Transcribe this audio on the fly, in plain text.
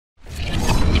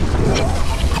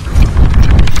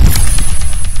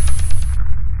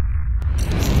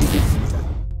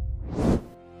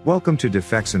Welcome to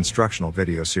Deffect's instructional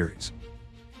video series.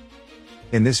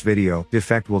 In this video,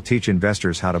 Deffect will teach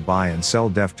investors how to buy and sell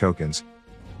DEF tokens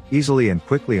easily and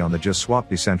quickly on the JustSwap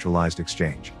decentralized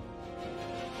exchange.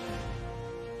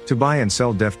 To buy and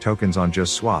sell DEF tokens on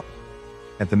JustSwap,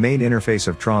 at the main interface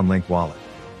of TronLink wallet,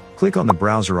 click on the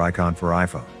browser icon for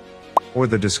iPhone or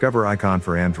the Discover icon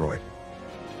for Android.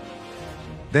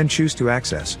 Then choose to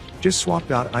access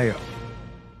JustSwap.io.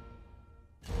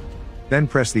 Then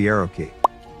press the arrow key.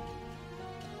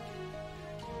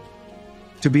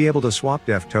 To be able to swap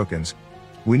DEF tokens,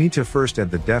 we need to first add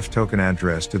the DEF token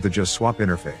address to the JustSwap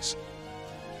interface.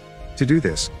 To do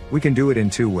this, we can do it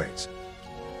in two ways.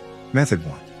 Method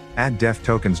 1. Add DEF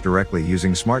tokens directly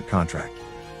using smart contract.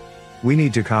 We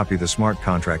need to copy the smart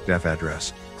contract DEF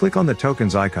address. Click on the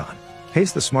tokens icon,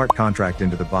 paste the smart contract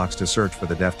into the box to search for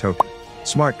the DEF token.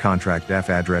 Smart contract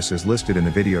DEF address is listed in the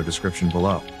video description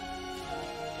below.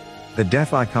 The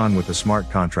DEF icon with the smart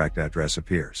contract address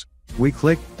appears. We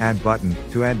click Add button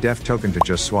to add DEF token to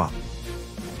JustSwap.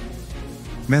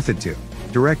 Method 2.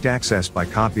 Direct access by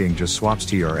copying JustSwap's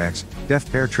TRX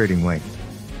DEF pair trading link.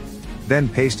 Then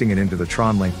pasting it into the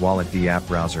TronLink wallet app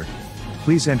browser.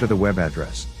 Please enter the web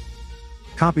address.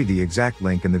 Copy the exact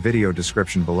link in the video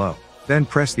description below. Then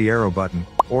press the arrow button,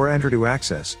 or enter to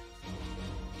access.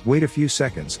 Wait a few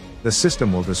seconds, the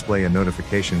system will display a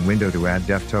notification window to add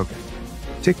DEF token.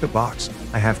 Tick the box,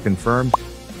 I have confirmed,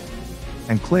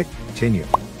 and click Continue.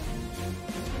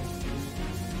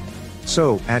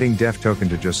 So, adding DEF token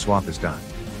to JustSwap is done.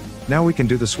 Now we can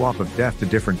do the swap of DEF to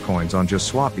different coins on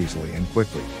JustSwap easily and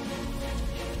quickly.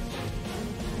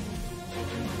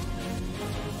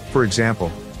 For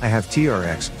example, I have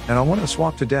TRX, and I want to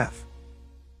swap to DEF.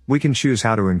 We can choose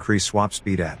how to increase swap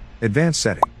speed at Advanced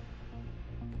setting.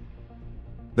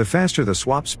 The faster the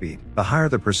swap speed, the higher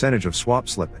the percentage of swap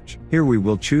slippage. Here we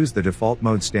will choose the default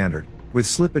mode standard, with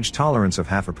slippage tolerance of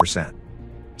 0.5%.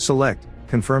 Select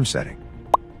Confirm setting.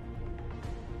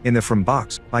 In the From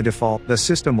box, by default, the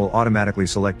system will automatically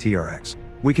select TRX.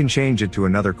 We can change it to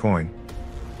another coin,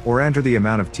 or enter the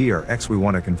amount of TRX we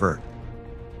want to convert.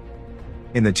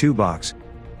 In the To box,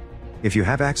 if you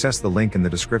have accessed the link in the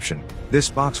description, this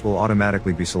box will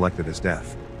automatically be selected as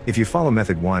DEF. If you follow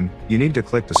method 1, you need to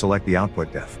click to select the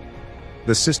output DEF.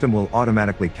 The system will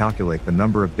automatically calculate the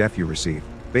number of DEF you receive,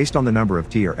 based on the number of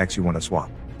TRX you want to swap.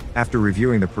 After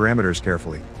reviewing the parameters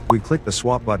carefully, we click the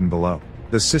swap button below.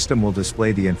 The system will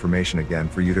display the information again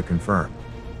for you to confirm.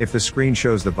 If the screen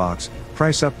shows the box,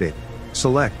 Price Update,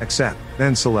 select Accept,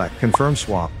 then select Confirm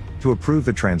Swap, to approve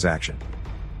the transaction.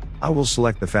 I will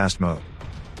select the fast mode.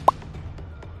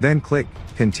 Then click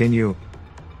Continue,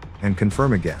 and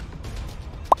confirm again.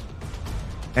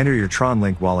 Enter your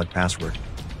TronLink wallet password.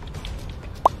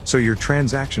 So your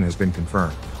transaction has been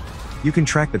confirmed. You can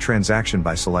track the transaction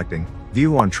by selecting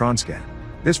View on TronScan.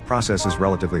 This process is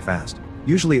relatively fast.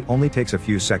 Usually it only takes a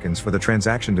few seconds for the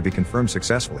transaction to be confirmed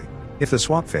successfully. If the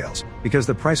swap fails, because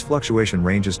the price fluctuation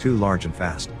range is too large and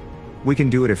fast, we can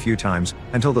do it a few times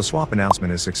until the swap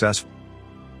announcement is successful.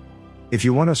 If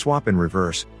you want to swap in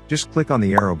reverse, just click on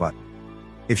the arrow button.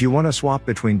 If you want to swap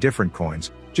between different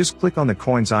coins, just click on the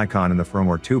coins icon in the From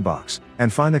or To box,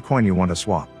 and find the coin you want to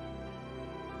swap.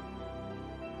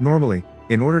 Normally,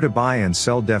 in order to buy and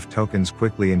sell DEF tokens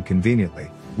quickly and conveniently,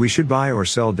 we should buy or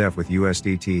sell DEF with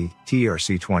USDT,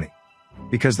 TRC20.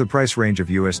 Because the price range of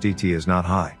USDT is not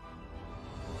high.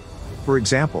 For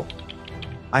example,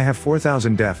 I have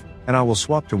 4,000 DEF, and I will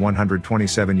swap to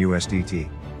 127 USDT.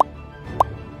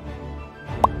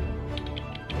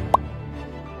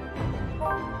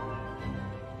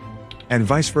 And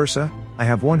vice versa, I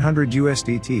have 100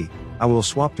 USDT, I will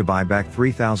swap to buy back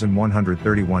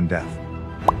 3,131 DEF.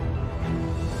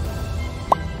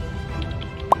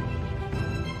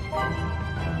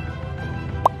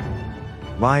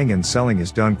 Buying and selling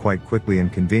is done quite quickly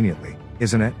and conveniently,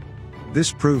 isn't it?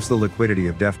 This proves the liquidity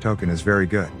of DEF token is very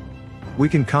good. We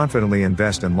can confidently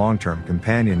invest in long-term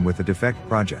companion with the Deffect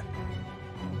project.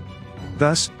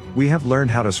 Thus, we have learned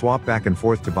how to swap back and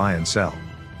forth to buy and sell,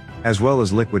 as well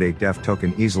as liquidate DEF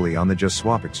token easily on the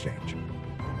JustSwap exchange.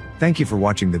 Thank you for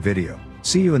watching the video.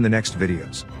 See you in the next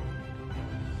videos.